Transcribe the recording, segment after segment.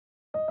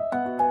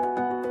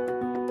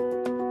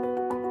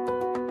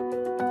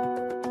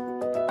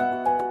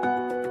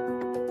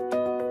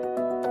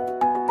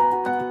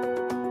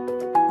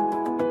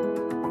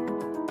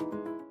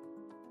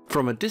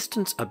From a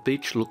distance, a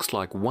beach looks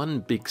like one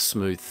big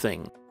smooth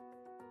thing.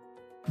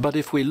 But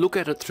if we look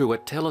at it through a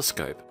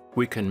telescope,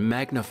 we can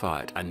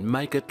magnify it and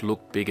make it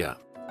look bigger.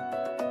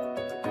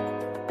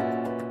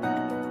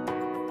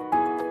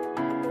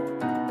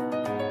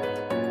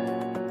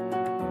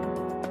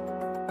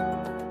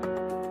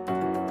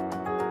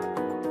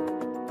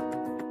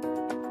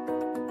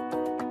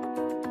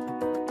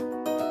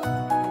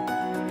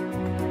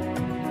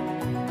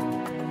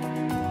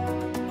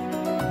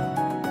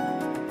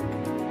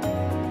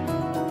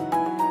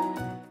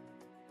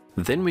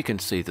 Then we can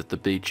see that the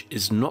beach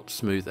is not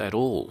smooth at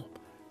all,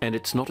 and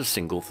it's not a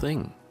single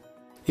thing.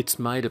 It's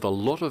made of a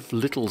lot of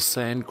little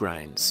sand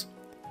grains.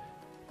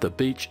 The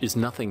beach is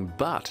nothing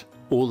but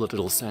all the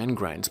little sand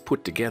grains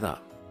put together.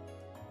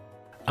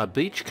 A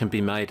beach can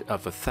be made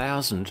of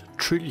 1,000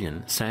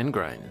 trillion sand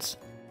grains.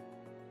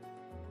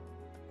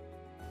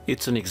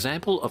 It's an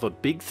example of a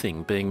big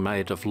thing being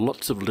made of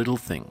lots of little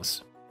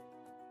things.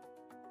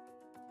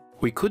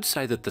 We could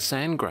say that the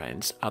sand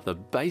grains are the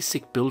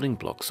basic building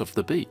blocks of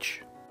the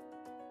beach.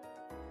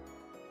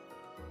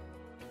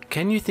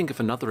 Can you think of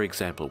another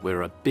example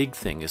where a big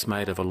thing is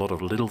made of a lot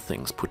of little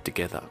things put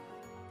together?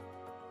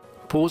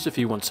 Pause if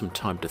you want some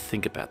time to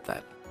think about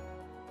that.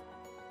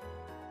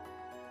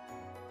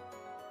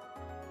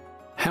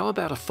 How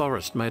about a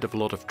forest made of a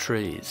lot of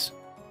trees?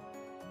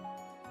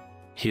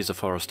 Here's a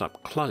forest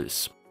up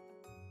close.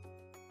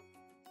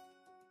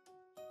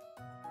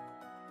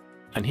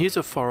 And here's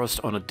a forest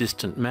on a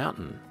distant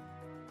mountain.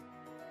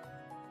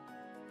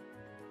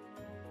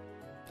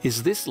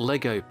 Is this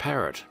Lego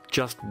parrot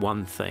just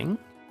one thing?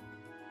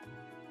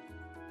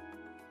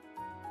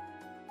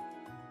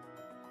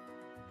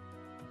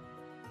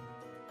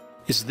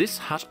 Is this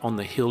hut on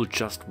the hill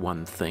just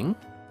one thing?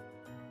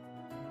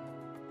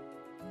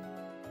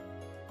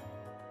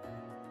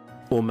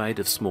 Or made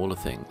of smaller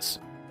things?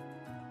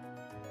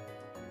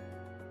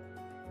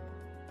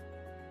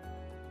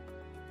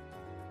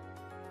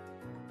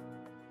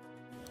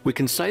 We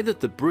can say that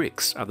the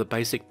bricks are the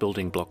basic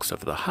building blocks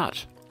of the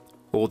hut,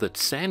 or that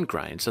sand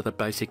grains are the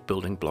basic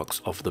building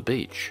blocks of the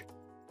beach.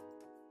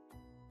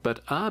 But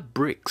are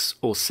bricks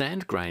or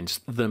sand grains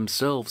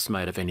themselves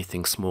made of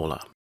anything smaller?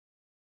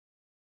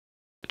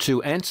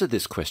 To answer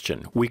this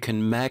question, we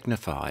can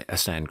magnify a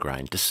sand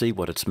grain to see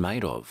what it's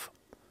made of.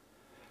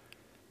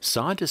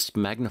 Scientists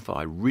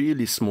magnify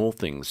really small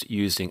things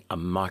using a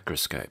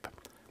microscope,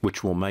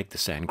 which will make the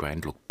sand grain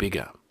look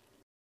bigger.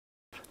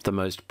 The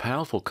most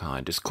powerful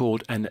kind is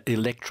called an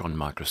electron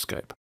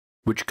microscope,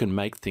 which can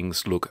make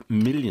things look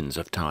millions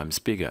of times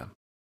bigger.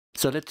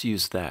 So let's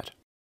use that.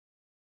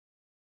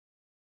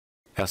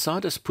 Our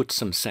scientist put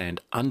some sand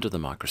under the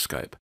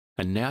microscope,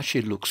 and now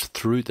she looks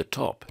through the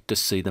top to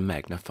see the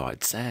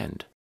magnified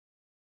sand.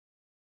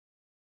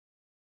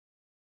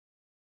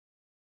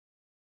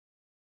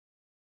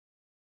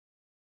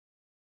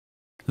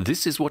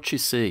 This is what she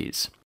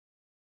sees.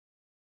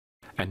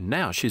 And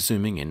now she's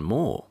zooming in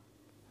more.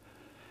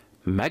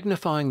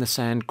 Magnifying the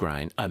sand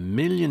grain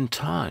 1,000,000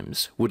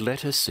 times would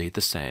let her see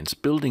the sand's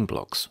building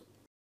blocks.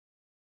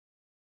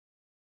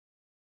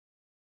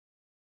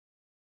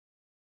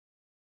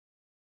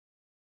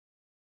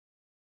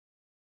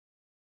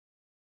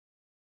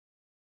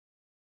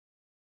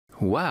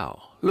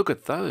 Wow, look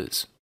at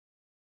those.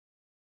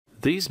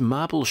 These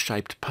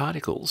marble-shaped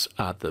particles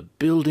are the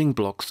building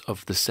blocks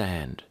of the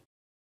sand.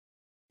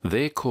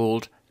 They're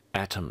called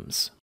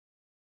atoms.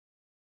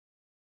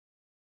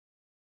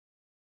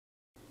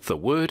 The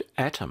word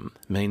atom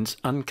means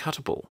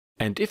uncuttable,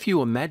 and if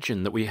you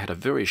imagine that we had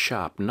a very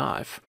sharp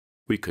knife,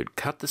 we could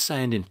cut the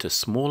sand into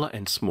smaller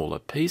and smaller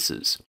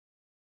pieces,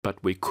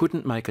 but we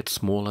couldn't make it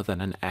smaller than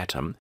an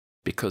atom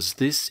because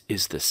this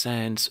is the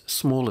sand's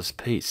smallest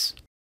piece.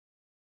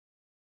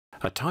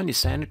 A tiny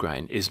sand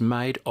grain is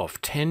made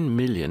of 10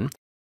 million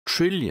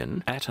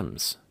trillion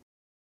atoms.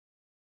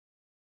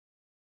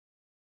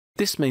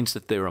 This means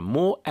that there are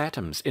more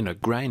atoms in a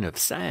grain of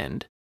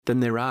sand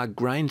than there are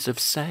grains of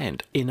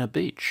sand in a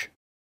beach.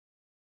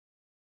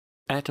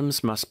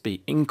 Atoms must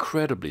be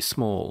incredibly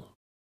small.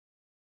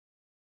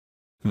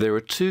 There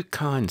are two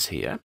kinds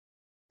here.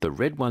 The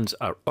red ones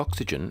are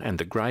oxygen and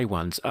the grey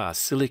ones are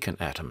silicon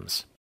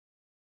atoms.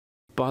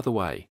 By the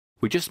way,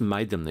 we just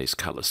made them these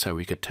colours so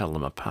we could tell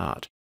them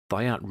apart.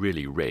 They aren't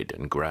really red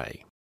and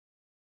grey.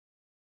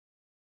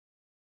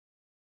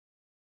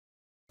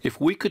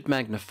 If we could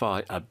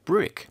magnify a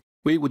brick,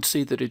 we would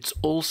see that it's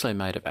also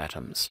made of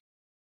atoms.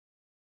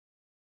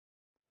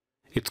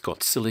 It's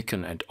got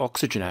silicon and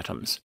oxygen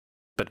atoms,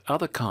 but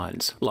other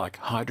kinds like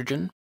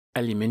hydrogen,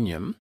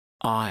 aluminium,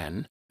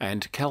 iron,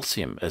 and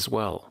calcium as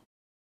well.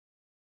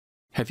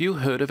 Have you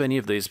heard of any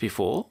of these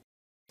before?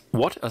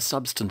 What a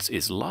substance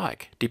is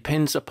like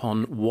depends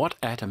upon what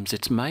atoms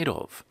it's made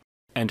of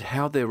and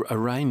how they're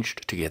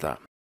arranged together.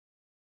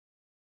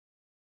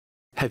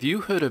 Have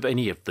you heard of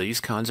any of these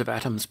kinds of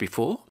atoms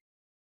before?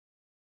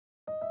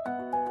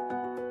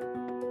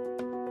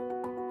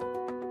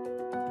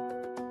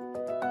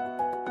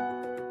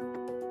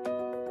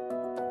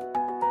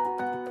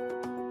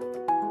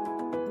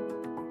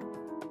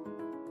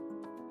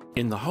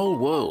 In the whole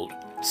world,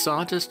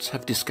 scientists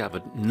have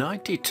discovered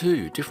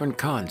 92 different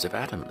kinds of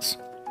atoms.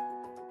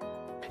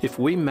 If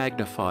we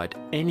magnified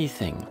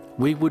anything,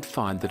 we would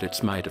find that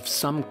it's made of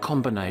some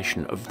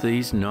combination of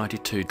these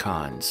 92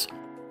 kinds.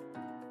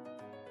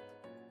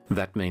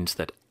 That means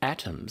that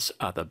atoms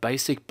are the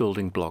basic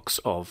building blocks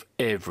of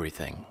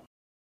everything.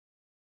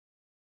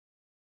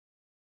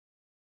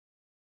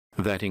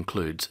 That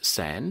includes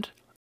sand,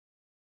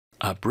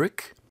 a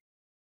brick,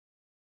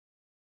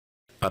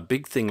 a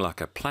big thing like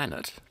a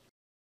planet,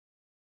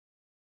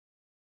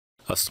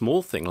 a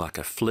small thing like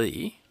a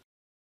flea,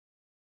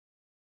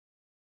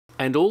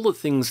 and all the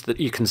things that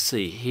you can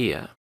see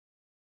here.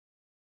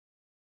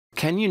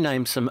 Can you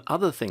name some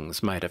other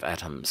things made of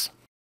atoms?